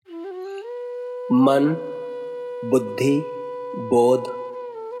मन, बुद्धि, बोध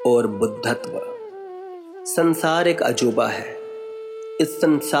और बुद्धत्व। संसार एक अजूबा है। इस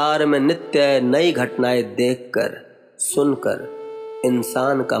संसार में नित्य नई घटनाएं देखकर, सुनकर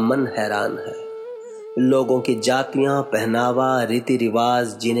इंसान का मन हैरान है। लोगों की जातियां, पहनावा, रीति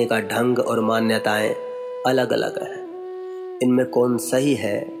रिवाज, जीने का ढंग और मान्यताएं अलग अलग हैं। इनमें कौन सही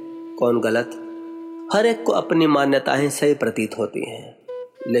है, कौन गलत? हर एक को अपनी मान्यताएं सही प्रतीत होती हैं,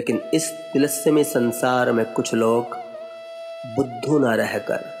 लेकिन इस तिलस्मी संसार में कुछ लोग बुद्धू न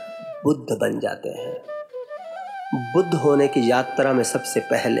रहकर बुद्ध बन जाते हैं। बुद्ध होने की यात्रा में सबसे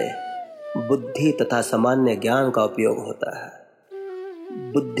पहले बुद्धि तथा सामान्य ज्ञान का उपयोग होता है।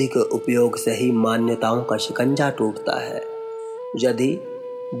 बुद्धि के उपयोग से ही मान्यताओं का शिकंजा टूटता है। यदि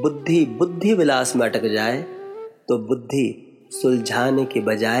बुद्धि बुद्धि विलास में अटक जाए तो बुद्धि सुलझाने की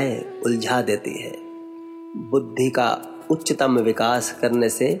बजाय उलझा देती है। बुद्धि का उच्चतम विकास करने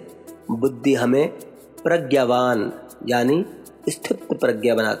से बुद्धि हमें प्रज्ञावान यानी स्थित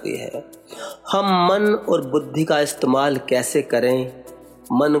प्रज्ञा बनाती है। हम मन और बुद्धि का इस्तेमाल कैसे करें,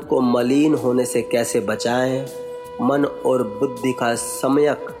 मन को मलिन होने से कैसे बचाएं, मन और बुद्धि का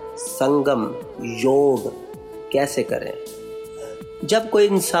सम्यक संगम योग कैसे करें। जब कोई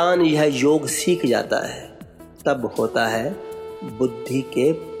इंसान यह योग सीख जाता है तब होता है बुद्धि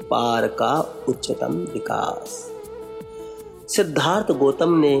के पार का उच्चतम विकास। सिद्धार्थ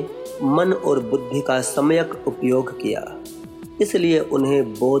गौतम ने मन और बुद्धि का सम्यक उपयोग किया, इसलिए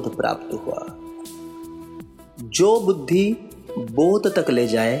उन्हें बोध प्राप्त हुआ। जो बुद्धि बोध तक ले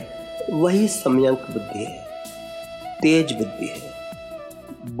जाए वही सम्यक बुद्धि है, तेज बुद्धि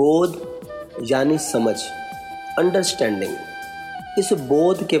है। बोध यानी समझ, अंडरस्टैंडिंग। इस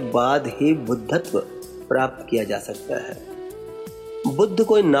बोध के बाद ही बुद्धत्व प्राप्त किया जा सकता है। बुद्ध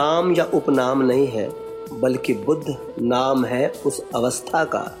कोई नाम या उपनाम नहीं है, बल्कि बुद्ध नाम है उस अवस्था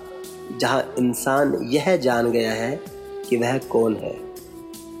का जहां इंसान यह जान गया है कि वह कौन है।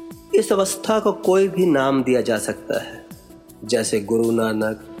 इस अवस्था को कोई भी नाम दिया जा सकता है, जैसे गुरु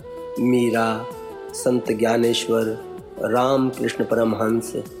नानक, मीरा, संत ज्ञानेश्वर, राम कृष्ण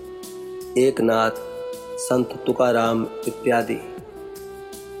परमहंस, एकनाथ, संत तुकाराम इत्यादि।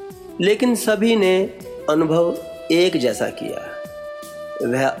 लेकिन सभी ने अनुभव एक जैसा किया।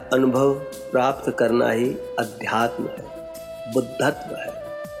 वह अनुभव प्राप्त करना ही अध्यात्म है, बुद्धत्व है।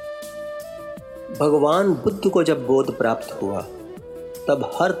 भगवान बुद्ध को जब बोध प्राप्त हुआ तब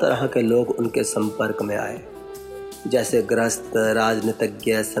हर तरह के लोग उनके संपर्क में आए, जैसे गृहस्थ,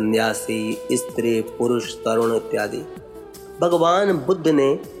 राजनीतिज्ञ, सन्यासी, स्त्री, पुरुष, तरुण इत्यादि। भगवान बुद्ध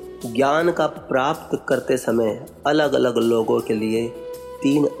ने ज्ञान का प्राप्त करते समय अलग अलग लोगों के लिए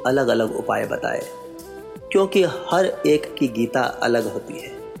 3 अलग अलग उपाय बताए, क्योंकि हर एक की गीता अलग होती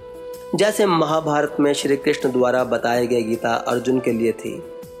है। जैसे महाभारत में श्री कृष्ण द्वारा बताए गए गीता अर्जुन के लिए थी।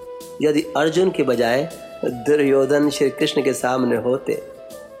 यदि अर्जुन के बजाय दुर्योधन श्री कृष्ण के सामने होते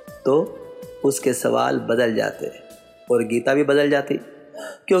तो उसके सवाल बदल जाते और गीता भी बदल जाती,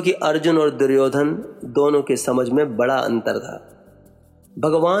 क्योंकि अर्जुन और दुर्योधन दोनों की समझ में बड़ा अंतर था।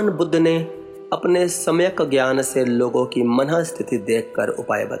 भगवान बुद्ध ने अपने सम्यक ज्ञान से लोगों की मन स्थिति देखकर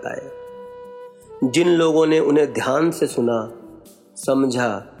उपाय बताए। जिन लोगों ने उन्हें ध्यान से सुना,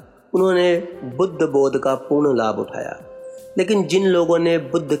 समझा, उन्होंने बुद्ध बोध का पूर्ण लाभ उठाया। लेकिन जिन लोगों ने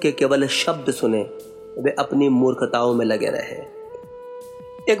बुद्ध के केवल शब्द सुने, वे अपनी मूर्खताओं में लगे रहे।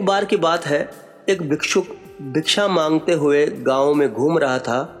 एक बार की बात है, एक भिक्षुक भिक्षा मांगते हुए गांव में घूम रहा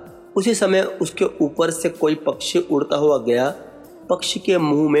था। उसी समय उसके ऊपर से कोई पक्षी उड़ता हुआ गया। पक्षी के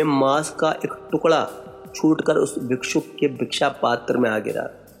मुंह में मांस का एक टुकड़ा छूटकर उस भिक्षुक के भिक्षा पात्र में आ गिरा।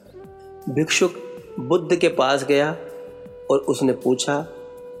 भिक्षुक बुद्ध के पास गया और उसने पूछा,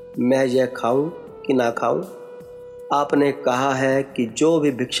 मैं यह खाऊं कि ना खाऊं? आपने कहा है कि जो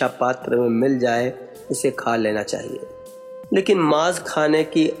भी भिक्षा पात्र में मिल जाए उसे खा लेना चाहिए, लेकिन मांस खाने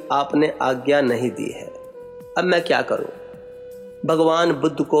की आपने आज्ञा नहीं दी है। अब मैं क्या करूं? भगवान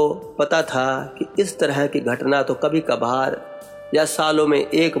बुद्ध को पता था कि इस तरह की घटना तो कभी कभार या सालों में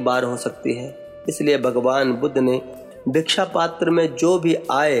एक बार हो सकती है। इसलिए भगवान बुद्ध ने भिक्षा पात्र में जो भी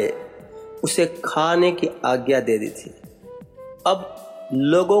आए उसे खाने की आज्ञा दे दी थी। अब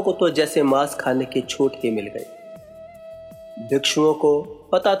लोगों को तो जैसे मांस खाने की छूट ही मिल गई। भिक्षुओं को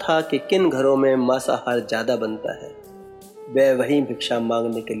पता था कि किन घरों में मांसाहार ज्यादा बनता है। वे वहीं भिक्षा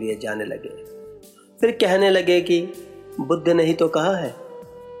मांगने के लिए जाने लगे। फिर कहने लगे कि बुद्ध ने ही तो कहा है,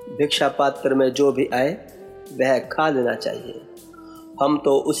 भिक्षा पात्र में जो भी आए वह खा लेना चाहिए। हम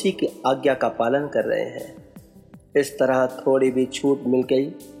तो उसी की आज्ञा का पालन कर रहे हैं। इस तरह थोड़ी भी छूट मिल गई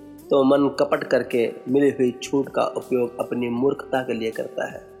तो मन कपट करके मिली हुई छूट का उपयोग अपनी मूर्खता के लिए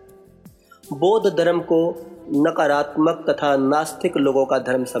करता है। बौद्ध धर्म को नकारात्मक तथा नास्तिक लोगों का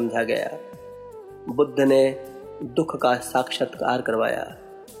धर्म समझा गया। बुद्ध ने दुख का साक्षात्कार करवाया,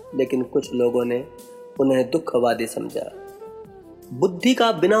 लेकिन कुछ लोगों ने उन्हें दुखवादी समझा। बुद्धि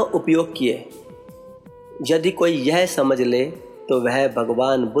का बिना उपयोग किए यदि कोई यह समझ ले तो वह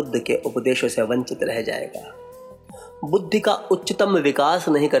भगवान बुद्ध के उपदेशों से वंचित रह जाएगा, बुद्धि का उच्चतम विकास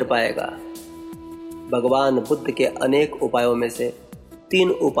नहीं कर पाएगा। भगवान बुद्ध के अनेक उपायों में से 3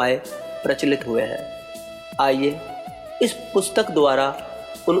 उपाय प्रचलित हुए हैं। आइए इस पुस्तक द्वारा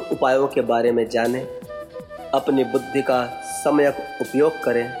उन उपायों के बारे में जानें, अपनी बुद्धि का सम्यक उपयोग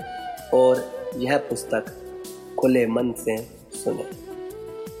करें और यह पुस्तक खुले मन से सुनें।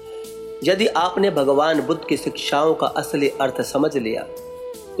 यदि आपने भगवान बुद्ध की शिक्षाओं का असली अर्थ समझ लिया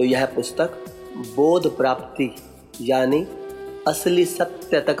तो यह पुस्तक बोध प्राप्ति यानी असली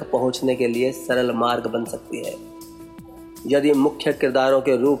सत्य तक पहुंचने के लिए सरल मार्ग बन सकती है। यदि मुख्य किरदारों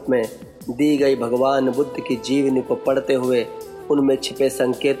के रूप में दी गई भगवान बुद्ध की जीवनी को पढ़ते हुए उनमें छिपे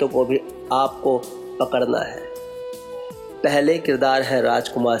संकेतों को भी आपको पकड़ना है। पहले किरदार है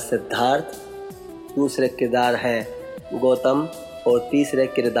राजकुमार सिद्धार्थ, दूसरे किरदार है गौतम और तीसरे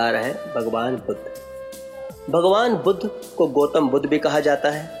किरदार है भगवान बुद्ध। भगवान बुद्ध को गौतम बुद्ध भी कहा जाता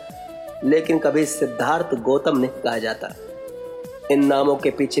है, लेकिन कभी सिद्धार्थ गौतम नहीं कहा जाता। इन नामों के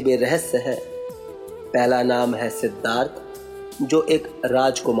पीछे भी रहस्य है। पहला नाम है सिद्धार्थ, जो एक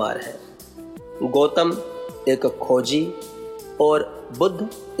राजकुमार है, गौतम एक खोजी और बुद्ध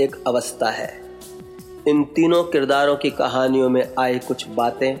एक अवस्था है। इन तीनों किरदारों की कहानियों में आई कुछ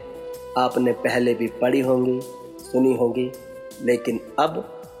बातें आपने पहले भी पढ़ी होंगी, सुनी होंगी, लेकिन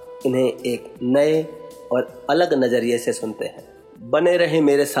अब इन्हें एक नए और अलग नज़रिए से सुनते हैं। बने रहें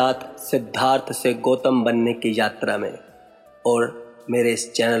मेरे साथ सिद्धार्थ से गौतम बनने की यात्रा में और मेरे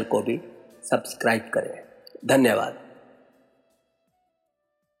इस चैनल को भी सब्सक्राइब करें। धन्यवाद।